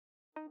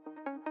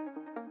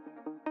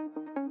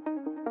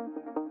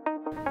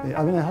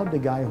I mean, I help the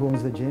guy who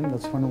owns the gym.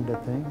 That's one of the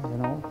things, you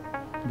know.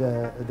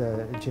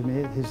 The gym,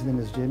 his name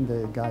is Jim,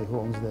 the guy who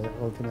owns the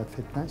Ultimate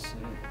Fitness.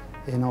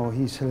 You know,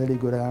 he's really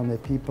good around the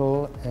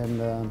people,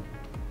 and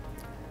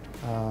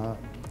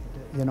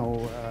you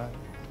know,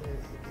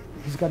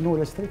 he's got no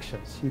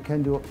restrictions. You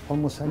can do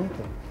almost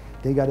anything.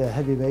 They got a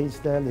heavy weights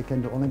there. They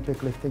can do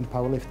Olympic lifting,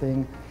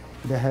 powerlifting.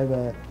 They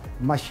have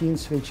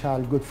machines which are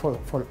good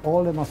for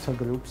all the muscle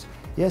groups.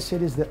 Yes,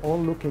 it is the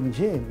old-looking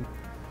gym,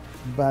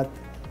 but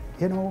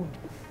you know,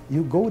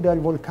 you go there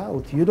work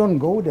out. You don't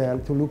go there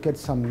to look at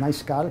some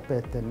nice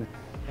carpet and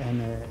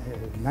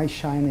nice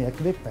shiny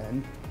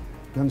equipment.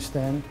 You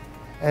understand?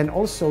 And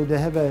also they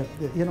have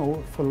you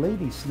know, for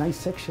ladies, nice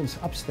sections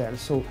upstairs.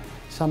 So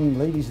some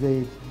ladies,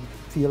 they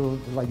feel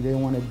like they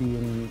want to be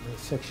in a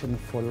section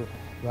for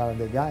well,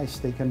 the guys,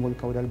 they can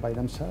work out there by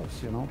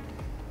themselves, you know.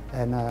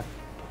 And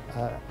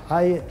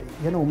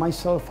you know,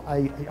 myself,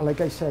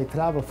 like I said, I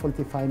travel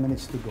 45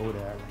 minutes to go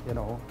there, you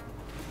know,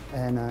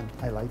 and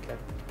I like it,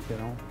 you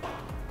know.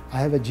 I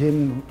have a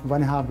gym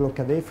 1.5 blocks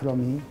away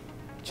from me,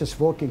 just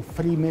walking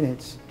 3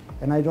 minutes,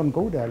 and I don't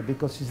go there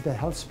because it's the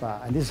health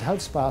spa. And these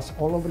health spas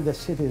all over the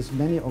city, is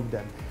many of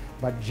them.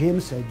 But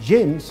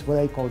gyms, what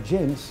I call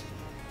gyms,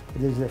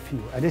 it is a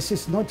few. And this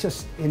is not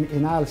just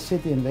in our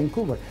city in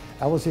Vancouver.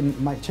 I was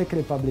in my Czech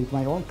Republic,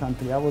 my own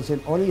country. I was in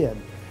Orient,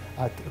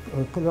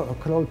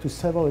 close to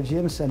several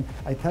gyms, and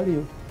I tell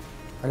you,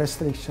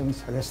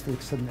 restrictions,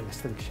 restrictions,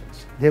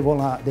 restrictions. They won't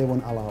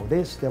allow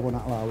this, they won't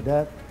allow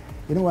that.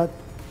 You know what?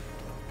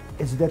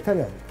 It's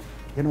deterrent.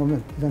 You know,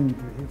 when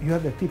you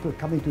have the people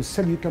coming to,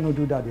 sir, you cannot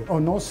do that here. Oh,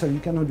 no, sir, you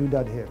cannot do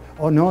that here.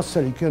 Oh, no,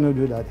 sir, you cannot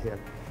do that here.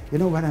 You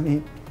know what I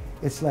mean?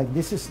 It's like,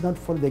 this is not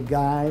for the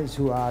guys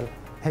who are,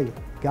 hey,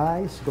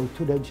 guys, go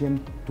to the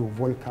gym to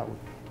work out.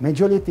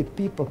 Majority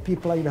people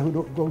like that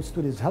who goes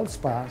to these health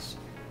spas,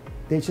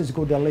 they just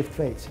go there lift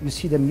weights. You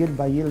see them year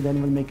by year, they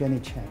don't make any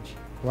change.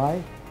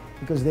 Why?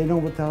 Because they know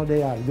what the hell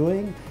they are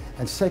doing,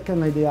 and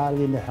secondly, they are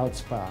in the health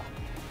spa.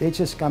 They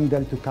just come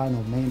there to kind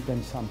of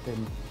maintain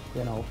something,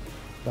 you know.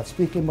 But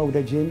speaking about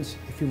the gyms,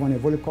 if you want to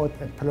work out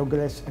and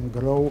progress and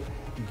grow,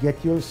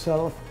 get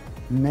yourself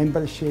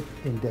membership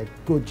in the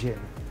good gym.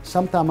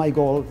 Sometimes I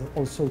go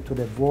also to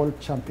the World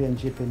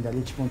Championship in the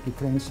Richmond to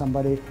train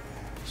somebody.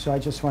 So I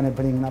just want to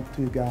bring up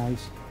to you guys,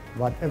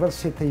 whatever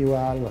city you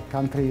are, what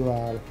country you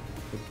are,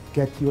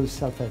 get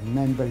yourself a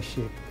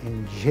membership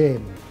in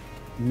gym,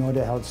 not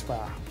a health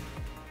spa.